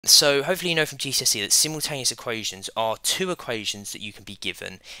So hopefully you know from GCSE that simultaneous equations are two equations that you can be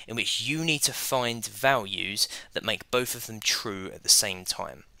given in which you need to find values that make both of them true at the same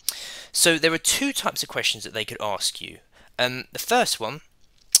time. So there are two types of questions that they could ask you. The first one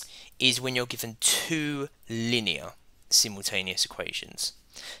is when you're given two linear simultaneous equations.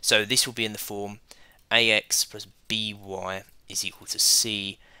 So this will be in the form ax plus by is equal to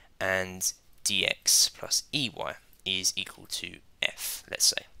c and dx plus ey is equal to f, let's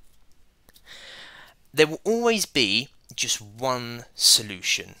say. There will always be just one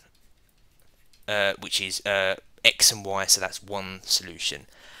solution, which is x and y, so that's one solution.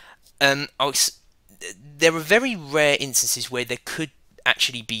 There are very rare instances where there could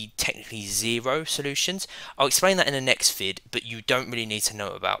actually be technically zero solutions. I'll explain that in the next vid, but you don't really need to know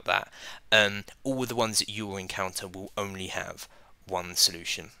about that. All of the ones that you will encounter will only have one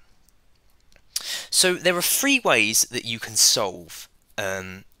solution. So there are three ways that you can solve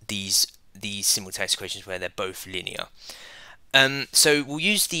these simultaneous equations where they're both linear. So we'll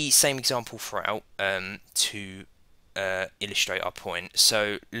use the same example throughout to illustrate our point.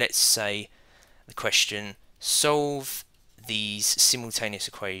 So let's say the question: solve these simultaneous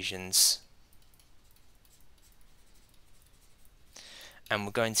equations, and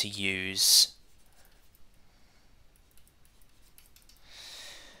we're going to use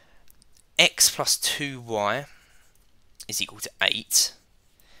x plus 2y is equal to 8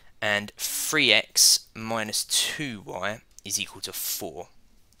 and 3x minus 2y is equal to 4.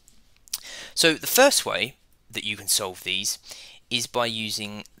 So the first way that you can solve these is by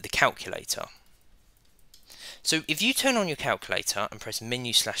using the calculator. So if you turn on your calculator and press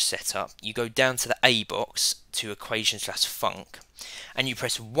menu/setup, you go down to the A box to equation/func, and you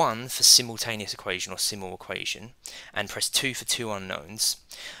press 1 for simultaneous equation or simul equation, and press 2 for two unknowns.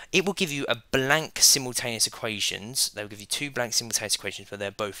 It will give you a blank simultaneous equations. They will give you two blank simultaneous equations, but they're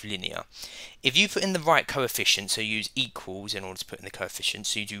both linear. If you put in the right coefficient, so use equals in order to put in the coefficient,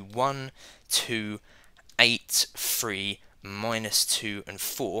 so you do 1, 2, 8, 3, minus 2 and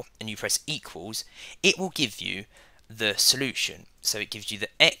 4, and you press equals, it will give you the solution. So it gives you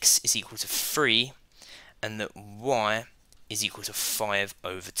that x is equal to 3 and that y is equal to 5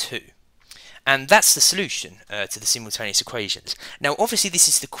 over 2. And that's the solution to the simultaneous equations. Now obviously this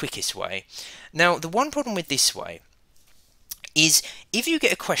is the quickest way. Now the one problem with this way is if you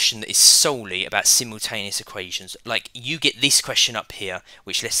get a question that is solely about simultaneous equations, like you get this question up here,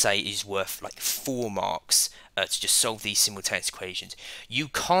 which let's say is worth like 4 marks to just solve these simultaneous equations, you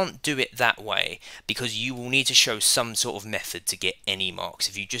can't do it that way because you will need to show some sort of method to get any marks.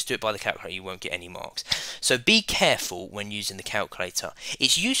 If you just do it by the calculator, you won't get any marks. So be careful when using the calculator.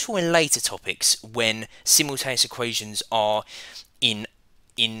 It's useful in later topics when simultaneous equations are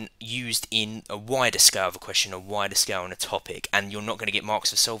used in a wider scale of a question, a wider scale on a topic, and you're not going to get marks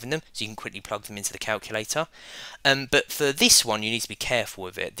for solving them, so you can quickly plug them into the calculator. But for this one, you need to be careful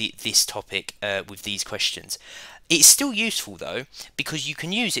with it, this topic with these questions. It's still useful though, because you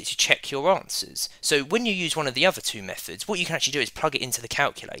can use it to check your answers. So when you use one of the other two methods, what you can actually do is plug it into the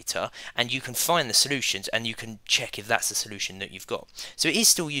calculator, and you can find the solutions, and you can check if that's the solution that you've got. So it is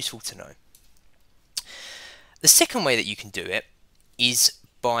still useful to know. The second way that you can do it is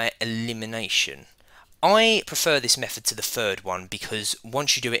by elimination. I prefer this method to the third one because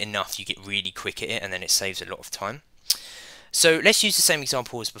once you do it enough you get really quick at it and then it saves a lot of time. So let's use the same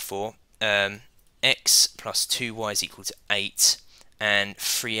example as before. X plus 2y is equal to 8 and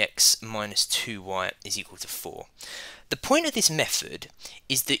 3x minus 2y is equal to 4. The point of this method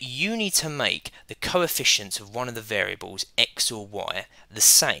is that you need to make the coefficients of one of the variables, x or y, the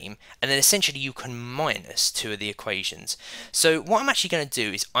same, and then essentially you can minus two of the equations. So what I'm actually going to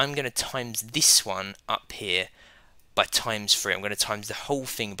do is I'm going to times this one up here by times 3. I'm going to times the whole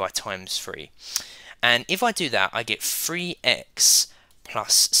thing by times 3. And if I do that, I get 3x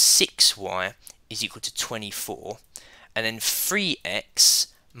plus 6y is equal to 24, and then 3x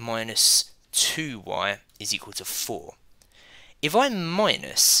minus 2y is equal to 4. If I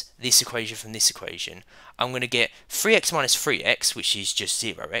minus this equation from this equation, I'm going to get 3x minus 3x, which is just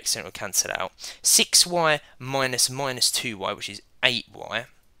 0x, and it will cancel out. 6y minus 2y, which is 8y.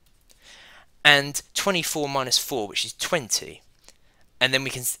 And 24 minus 4, which is 20. And then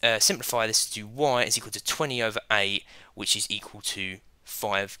we can simplify this to y is equal to 20 over 8, which is equal to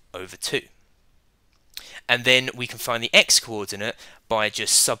 5 over 2. And then we can find the x coordinate by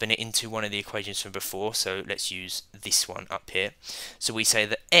just subbing it into one of the equations from before. So let's use this one up here. So we say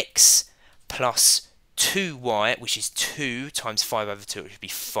that x plus 2y, which is 2 times 5 over 2, which would be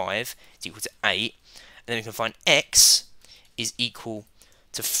 5, is equal to 8. And then we can find x is equal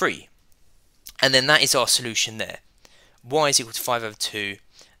to 3. And then that is our solution there. Y is equal to 5 over 2,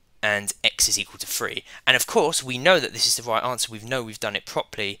 and x is equal to 3. And of course, we know that this is the right answer. We know we've done it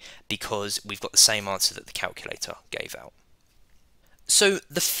properly because we've got the same answer that the calculator gave out. So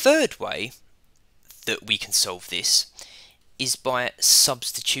the third way that we can solve this is by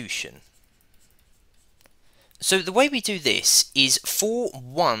substitution. So the way we do this is for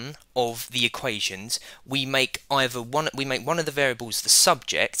one of the equations we make one of the variables the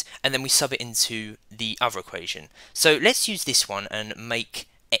subject, and then we sub it into the other equation. So let's use this one and make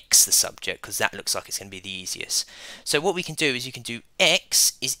x the subject, because that looks like it's going to be the easiest. So what we can do is you can do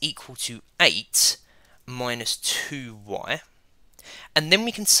x is equal to 8 minus 2y, and then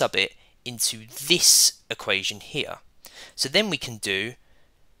we can sub it into this equation here. So then we can do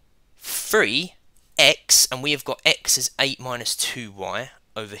 3x, and we have got x as 8 minus 2y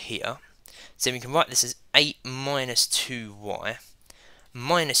over here. So we can write this as 8 minus 2y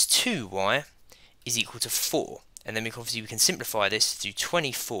minus 2y is equal to 4. And then we can simplify this to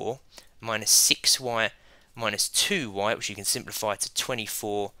 24 minus 6y minus 2y, which you can simplify to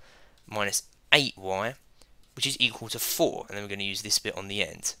 24 minus 8y, which is equal to 4. And then we're going to use this bit on the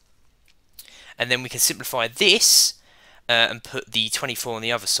end. And then we can simplify this and put the 24 on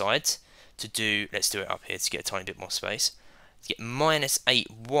the other side to do, let's do it up here to get a tiny bit more space. To get minus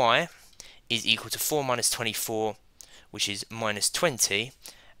 8y is equal to 4 minus 24, which is minus 20.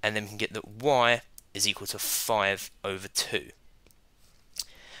 And then we can get that y is equal to 5 over 2.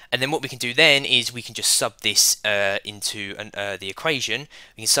 And then what we can do then is we can just sub this into the equation.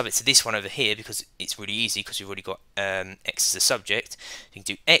 We can sub it to this one over here because it's really easy because we've already got x as a subject. You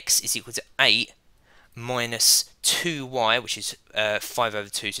can do x is equal to 8 minus 2y, which is 5 over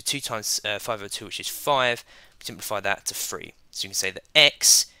 2. So 2 times 5 over 2, which is 5. Simplify that to 3. So you can say that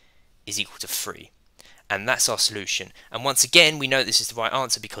x is equal to 3. And that's our solution. And once again, we know this is the right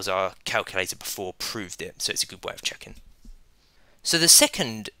answer because our calculator before proved it. So it's a good way of checking. So the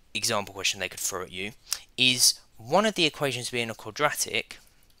second example question they could throw at you is one of the equations being a quadratic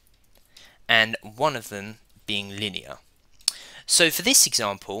and one of them being linear. So for this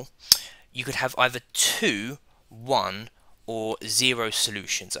example, you could have either 2, 1 or 0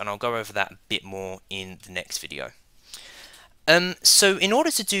 solutions, and I'll go over that a bit more in the next video. So in order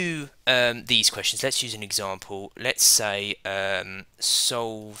to do these questions, let's use an example. Let's say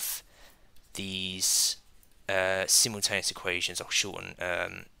solve these simultaneous equations. I'll shorten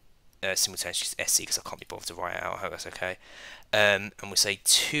simultaneous to SC because I can't be bothered to write it out. I hope that's okay. And we'll say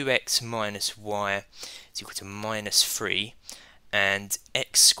 2x minus y is equal to minus 3, and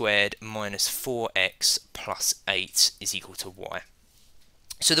x squared minus 4x plus 8 is equal to y.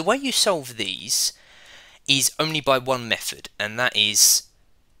 So the way you solve these is only by one method, and that is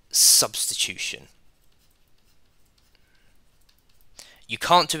substitution. You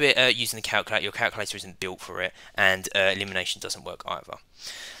can't do it using the calculator. Your calculator isn't built for it, and elimination doesn't work either.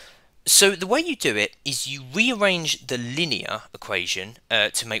 So the way you do it is you rearrange the linear equation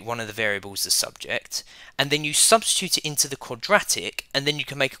to make one of the variables the subject, and then you substitute it into the quadratic, and then you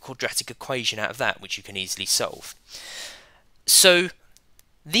can make a quadratic equation out of that, which you can easily solve. So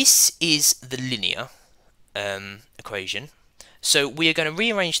this is the linear equation. So we are going to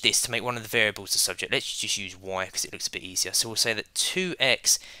rearrange this to make one of the variables the subject. Let's just use y because it looks a bit easier. So we'll say that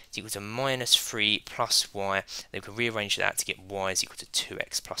 2x is equal to minus 3 plus y. Then we can rearrange that to get y is equal to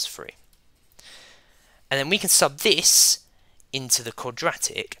 2x plus 3. And then we can sub this into the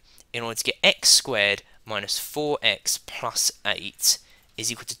quadratic in order to get x squared minus 4x plus 8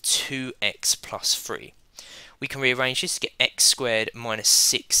 is equal to 2x plus 3. We can rearrange this to get x squared minus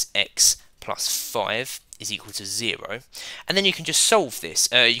 6x plus 5 is equal to 0, and then you can just solve this.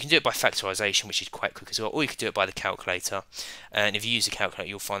 You can do it by factorisation, which is quite quick as well, or you can do it by the calculator, and if you use the calculator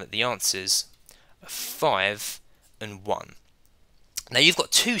you'll find that the answers are 5 and 1. Now you've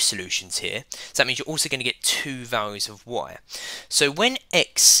got two solutions here, so that means you're also going to get two values of y. So when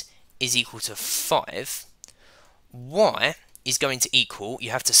x is equal to 5, y is going to equal,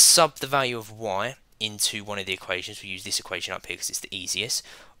 you have to sub the value of y into one of the equations. We use this equation up here because it's the easiest.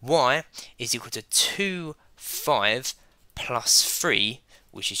 Y is equal to 2, 5 plus 3,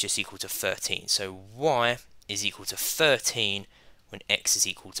 which is just equal to 13. So y is equal to 13 when x is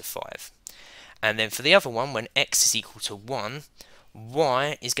equal to 5. And then for the other one, when x is equal to 1,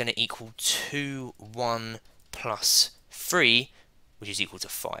 y is going to equal 2, 1 plus 3, which is equal to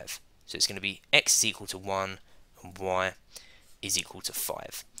 5. So it's going to be x is equal to 1 and y is equal to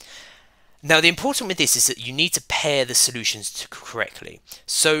 5. Now the important with this is that you need to pair the solutions correctly.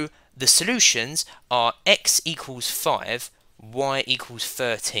 So the solutions are x equals 5, y equals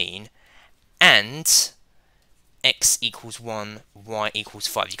 13, and x equals 1, y equals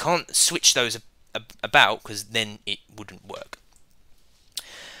 5. You can't switch those about because then it wouldn't work.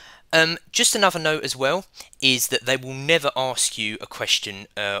 Just another note as well is that they will never ask you a question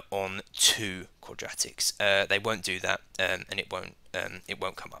on two quadratics. They won't do that, and it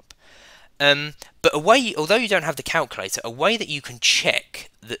won't come up. But a way, although you don't have the calculator, a way that you can check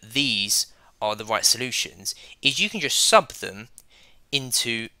that these are the right solutions is you can just sub them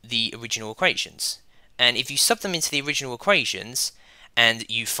into the original equations. And if you sub them into the original equations and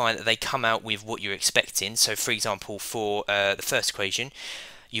you find that they come out with what you're expecting, so for example for the first equation,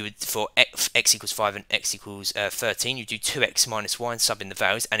 you would, for x equals 5 and x equals 13, you do 2x minus y and sub in the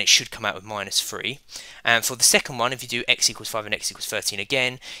values, and it should come out with minus 3. And for the second one, if you do x equals 5 and x equals 13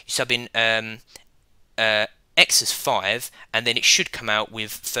 again, you sub in x as 5, and then it should come out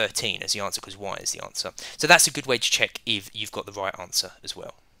with 13 as the answer, because y is the answer. So that's a good way to check if you've got the right answer as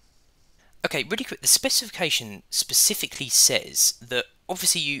well. Okay, really quick, the specification specifically says that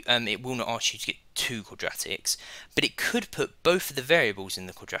obviously it will not ask you to get two quadratics, but it could put both of the variables in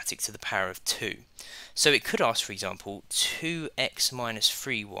the quadratic to the power of 2. So it could ask, for example, 2x minus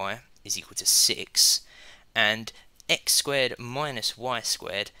 3y is equal to 6, and x squared minus y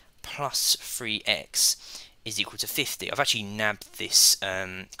squared plus 3x is equal to 50. I've actually nabbed this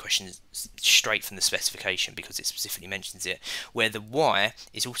question straight from the specification because it specifically mentions it, where the y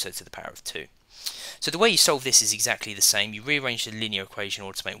is also to the power of 2. So the way you solve this is exactly the same. You rearrange the linear equation in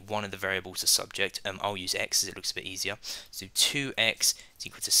order to make one of the variables a subject. I'll use x as it looks a bit easier. So 2x is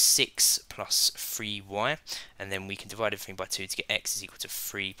equal to 6 plus 3y, and then we can divide everything by 2 to get x is equal to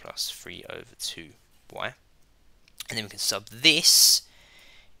 3 plus 3 over 2y. And then we can sub this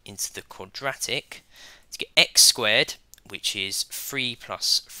into the quadratic to get x squared, which is 3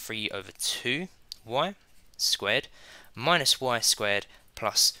 plus 3 over 2y squared, minus y squared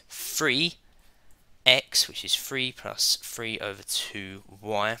plus 3x, which is 3 plus 3 over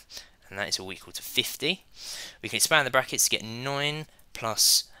 2y, and that is all equal to 50. We can expand the brackets to get 9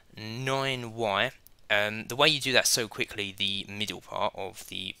 plus 9y. The way you do that so quickly, the middle part of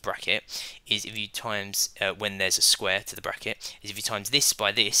the bracket, is if you times, when there's a square to the bracket, is if you times this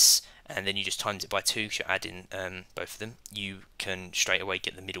by this, and then you just times it by 2, because you're adding both of them, you can straight away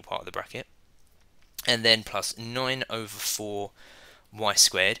get the middle part of the bracket. And then plus 9 over 4 y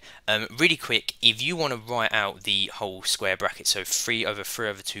squared. Really quick, if you want to write out the whole square bracket, so 3 over 3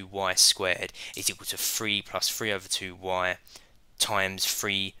 over 2y squared is equal to 3 plus 3 over 2y times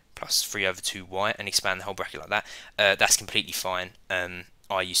 3 plus 3 over 2y, and expand the whole bracket like that, that's completely fine.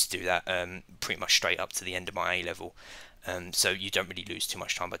 I used to do that pretty much straight up to the end of my A level. So you don't really lose too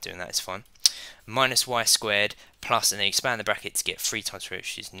much time by doing that, it's fine. Minus y squared plus, and then expand the bracket to get 3 times 3,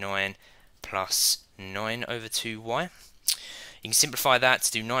 which is 9, plus 9 over 2y. You can simplify that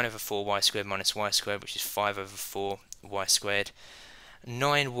to do 9 over 4y squared minus y squared, which is 5 over 4y squared.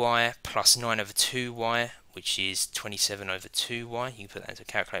 9y plus 9 over 2y, which is 27 over 2y. You can put that into a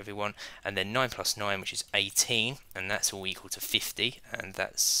calculator if you want. And then 9 plus 9, which is 18, and that's all equal to 50, and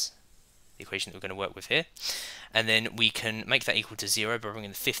that's the equation that we're going to work with here. And then we can make that equal to 0 by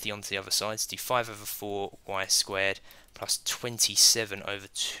bringing the 50 onto the other side. So do 5 over 4y squared plus 27 over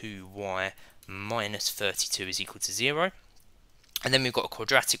 2y minus 32 is equal to 0. And then we've got a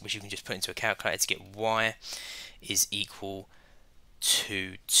quadratic, which you can just put into a calculator to get y is equal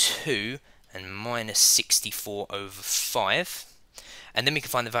to 2 and minus 64 over 5. And then we can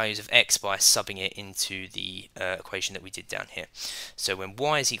find the values of x by subbing it into the equation that we did down here. So when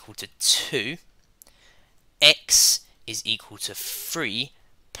y is equal to 2, x is equal to 3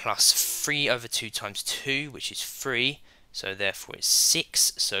 plus 3 over 2 times 2, which is 3, so therefore it's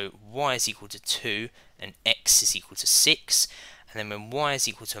 6. So y is equal to 2 and x is equal to 6. And then when y is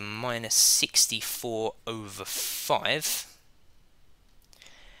equal to minus 64 over 5,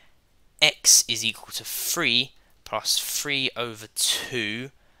 x is equal to 3 plus 3 over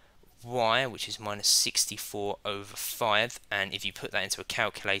 2 y, which is minus 64 over 5, and if you put that into a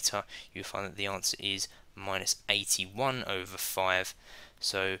calculator, you'll find that the answer is minus 81 over 5.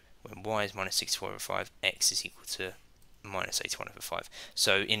 So when y is minus 64 over 5, x is equal to minus 81 over 5.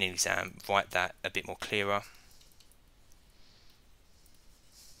 So in an exam, write that a bit more clearer.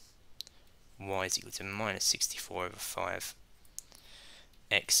 Y is equal to minus 64 over 5.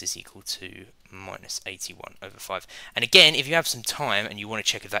 X is equal to minus 81 over 5. And again, if you have some time and you want to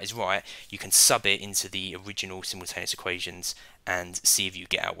check if that is right, you can sub it into the original simultaneous equations and see if you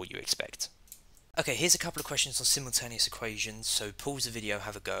get out what you expect. Okay, here's a couple of questions on simultaneous equations, so pause the video,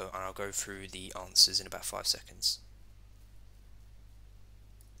 have a go, and I'll go through the answers in about 5 seconds.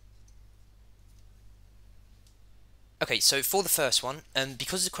 Okay, so for the first one,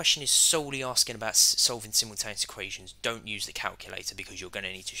 because the question is solely asking about solving simultaneous equations, don't use the calculator because you're going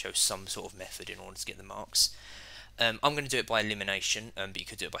to need to show some sort of method in order to get the marks. I'm going to do it by elimination, but you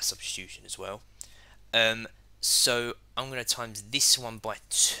could do it by substitution as well. So I'm going to times this one by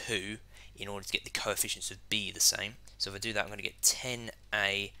 2 in order to get the coefficients of b the same. So if I do that, I'm going to get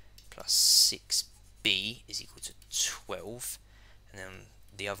 10a plus 6b is equal to 12, and then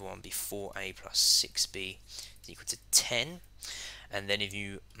the other one be 4a plus 6b is equal to 10. And then if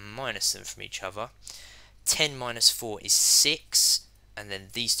you minus them from each other, 10 minus 4 is 6, and then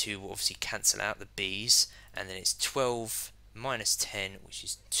these two will obviously cancel out the b's, and then it's 12 minus 10, which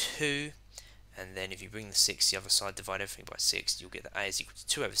is 2, and then if you bring the 6 to the other side, divide everything by 6, you'll get that a is equal to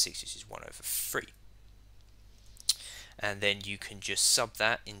 2 over 6, which is 1 over 3. And then you can just sub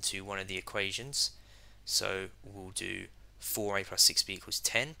that into one of the equations. So we'll do 4a plus 6b equals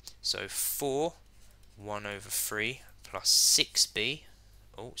 10. So 4, 1 over 3 plus 6b,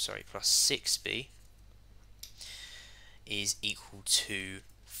 plus 6b is equal to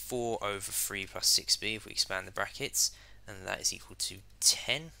 4 over 3 plus 6b if we expand the brackets, and that is equal to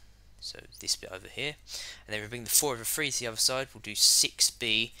 10. So this bit over here, and then we bring the 4 over 3 to the other side, we'll do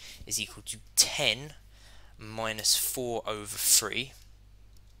 6b is equal to 10 minus 4 over 3,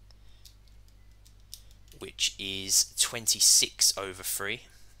 which is 26 over 3.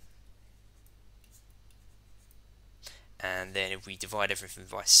 And then if we divide everything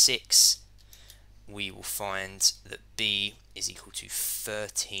by 6, we will find that b is equal to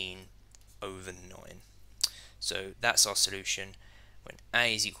 13 over 9. So that's our solution when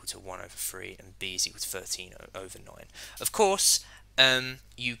a is equal to 1 over 3 and b is equal to 13 over 9. Of course,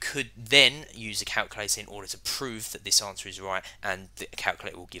 you could then use a calculator in order to prove that this answer is right, and the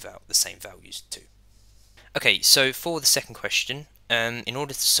calculator will give out the same values too. Okay, so for the second question, in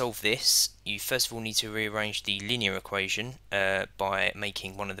order to solve this, you first of all need to rearrange the linear equation by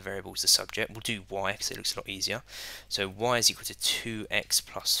making one of the variables the subject. We'll do y because it looks a lot easier. So y is equal to 2x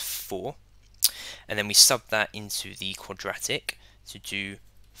plus 4, and then we sub that into the quadratic to do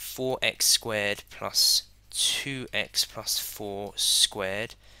 4x squared plus 2x plus 4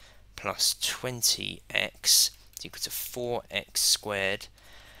 squared plus 20x is equal to 4x squared.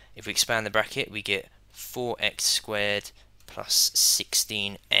 If we expand the bracket, we get 4x squared plus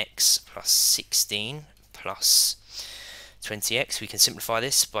 16x plus 16 plus 20x. We can simplify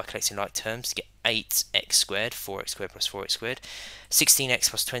this by collecting like terms to get 8x squared, 4x squared plus 4x squared, 16x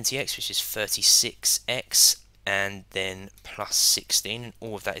plus 20x, which is 36x, and then plus 16, and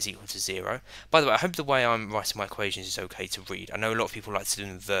all of that is equal to 0. By the way, I hope the way I'm writing my equations is okay to read. I know a lot of people like to do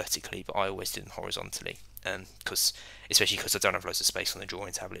them vertically, but I always do them horizontally, especially because I don't have loads of space on the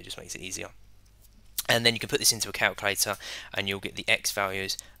drawing tablet. It just makes it easier. And then you can put this into a calculator, and you'll get the x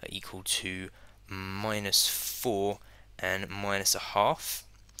values are equal to minus 4 and minus a half.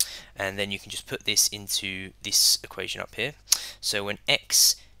 And then you can just put this into this equation up here. So when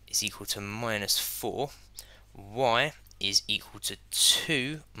x is equal to minus 4, y is equal to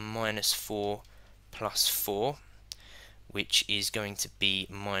 2 minus 4 plus 4, which is going to be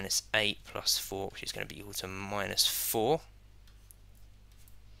minus 8 plus 4, which is going to be equal to minus 4.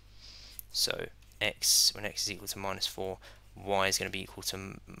 So when x is equal to minus 4, y is going to be equal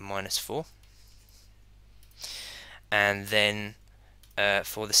to minus 4. And then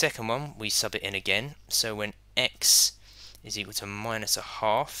for the second one, we sub it in again. So when x is equal to minus a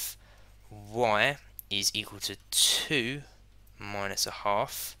half, y is equal to 2 minus a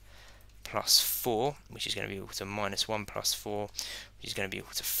half plus 4, which is going to be equal to minus 1 plus 4, which is going to be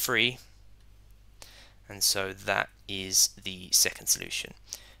equal to 3. And so that is the second solution,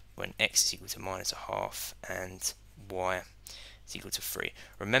 when x is equal to minus a half and y is equal to 3.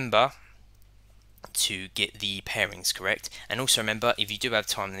 Remember to get the pairings correct, and also remember, if you do have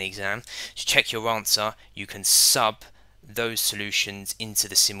time in the exam to check your answer, you can sub those solutions into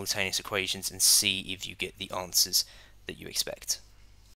the simultaneous equations and see if you get the answers that you expect.